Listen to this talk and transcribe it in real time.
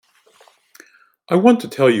I want to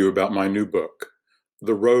tell you about my new book,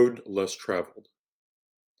 The Road Less Traveled.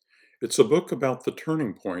 It's a book about the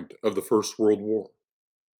turning point of the First World War,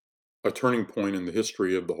 a turning point in the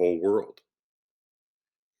history of the whole world.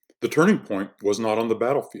 The turning point was not on the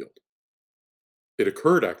battlefield. It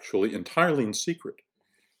occurred actually entirely in secret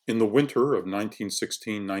in the winter of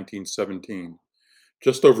 1916 1917,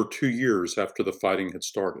 just over 2 years after the fighting had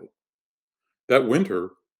started. That winter,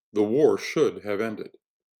 the war should have ended.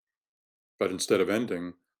 But instead of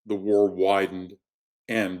ending, the war widened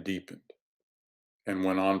and deepened, and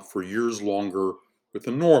went on for years longer with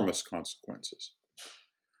enormous consequences.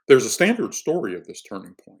 There's a standard story of this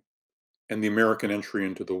turning point and the American entry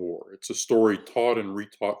into the war. It's a story taught and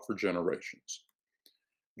retaught for generations.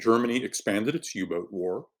 Germany expanded its U boat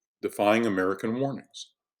war, defying American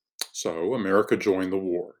warnings. So America joined the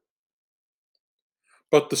war.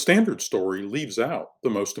 But the standard story leaves out the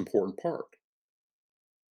most important part,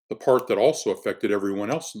 the part that also affected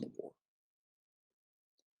everyone else in the war.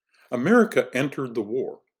 America entered the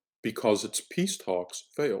war because its peace talks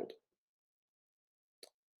failed.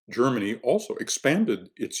 Germany also expanded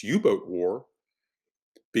its U boat war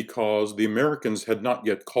because the Americans had not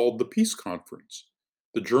yet called the peace conference.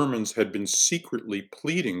 The Germans had been secretly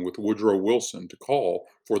pleading with Woodrow Wilson to call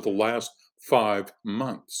for the last 5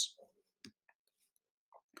 months.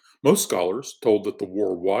 Most scholars, told that the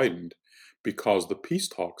war widened because the peace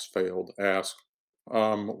talks failed, ask,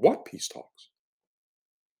 what peace talks?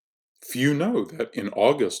 Few know that in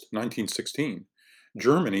August 1916,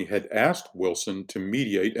 Germany had asked Wilson to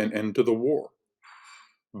mediate an end to the war,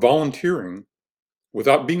 volunteering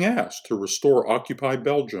without being asked to restore occupied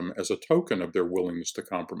Belgium as a token of their willingness to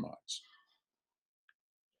compromise.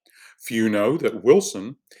 Few know that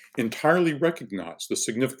Wilson entirely recognized the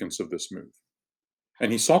significance of this move,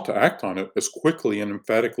 and he sought to act on it as quickly and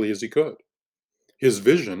emphatically as he could. His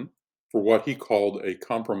vision for what he called a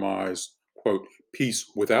compromise, quote, peace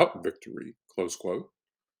without victory, close quote,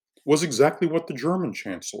 was exactly what the German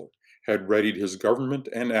chancellor had readied his government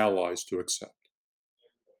and allies to accept.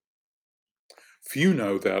 Few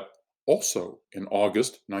know that also in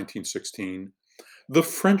August 1916, the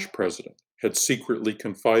French president had secretly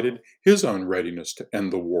confided his own readiness to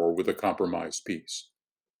end the war with a compromise peace,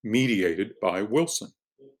 mediated by Wilson.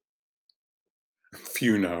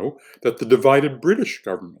 Few know that the divided British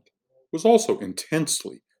government was also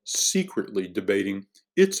intensely, secretly debating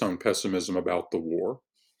its own pessimism about the war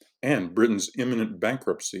and Britain's imminent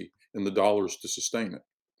bankruptcy and the dollars to sustain it.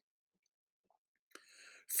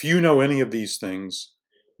 Few know any of these things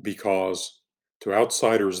because, to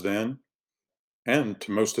outsiders then, and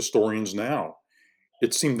to most historians now,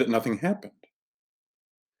 it seemed that nothing happened.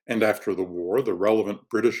 And after the war, the relevant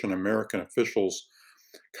British and American officials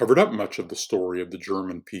covered up much of the story of the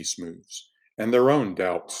German peace moves and their own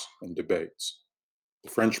doubts and debates. The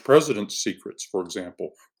French president's secrets, for example,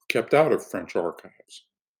 were kept out of French archives.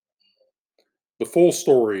 The full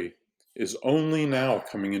story is only now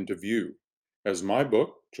coming into view as my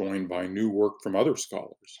book, joined by new work from other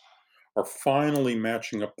scholars, are finally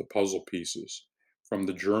matching up the puzzle pieces from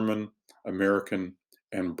the German, American,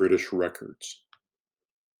 and British records.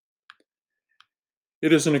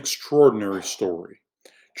 It is an extraordinary story.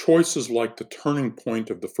 Choices like the turning point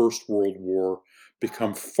of the First World War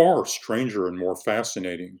become far stranger and more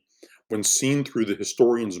fascinating when seen through the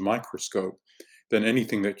historian's microscope than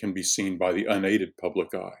anything that can be seen by the unaided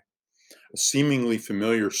public eye. A seemingly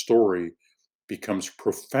familiar story becomes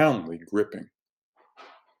profoundly gripping.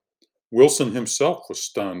 Wilson himself was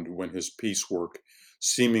stunned when his peace work,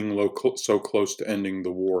 seeming so close to ending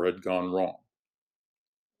the war, had gone wrong.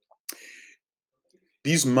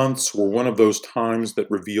 These months were one of those times that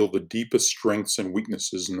reveal the deepest strengths and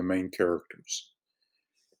weaknesses in the main characters.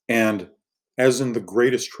 And as in the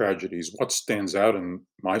greatest tragedies, what stands out in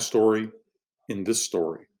my story, in this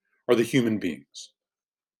story, are the human beings,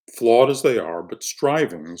 flawed as they are, but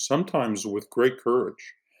striving, sometimes with great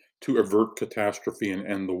courage, to avert catastrophe and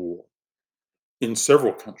end the war. In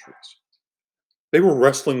several countries, they were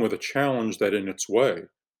wrestling with a challenge that, in its way,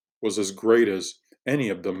 was as great as any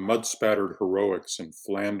of the mud spattered heroics in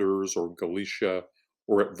Flanders or Galicia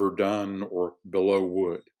or at Verdun or Belleau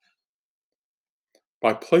Wood.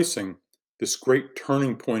 By placing this great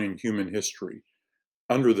turning point in human history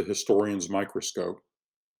under the historian's microscope,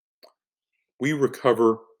 we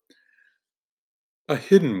recover a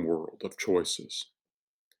hidden world of choices.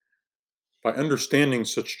 By understanding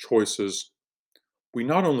such choices, we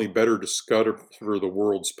not only better discover the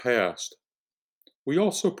world's past, we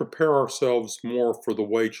also prepare ourselves more for the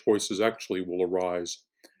way choices actually will arise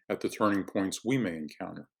at the turning points we may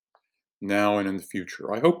encounter, now and in the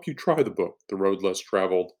future. I hope you try the book, The Road Less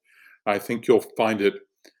Traveled. I think you'll find it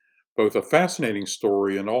both a fascinating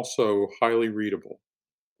story and also highly readable,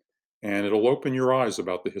 and it'll open your eyes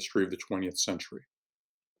about the history of the 20th century.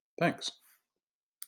 Thanks.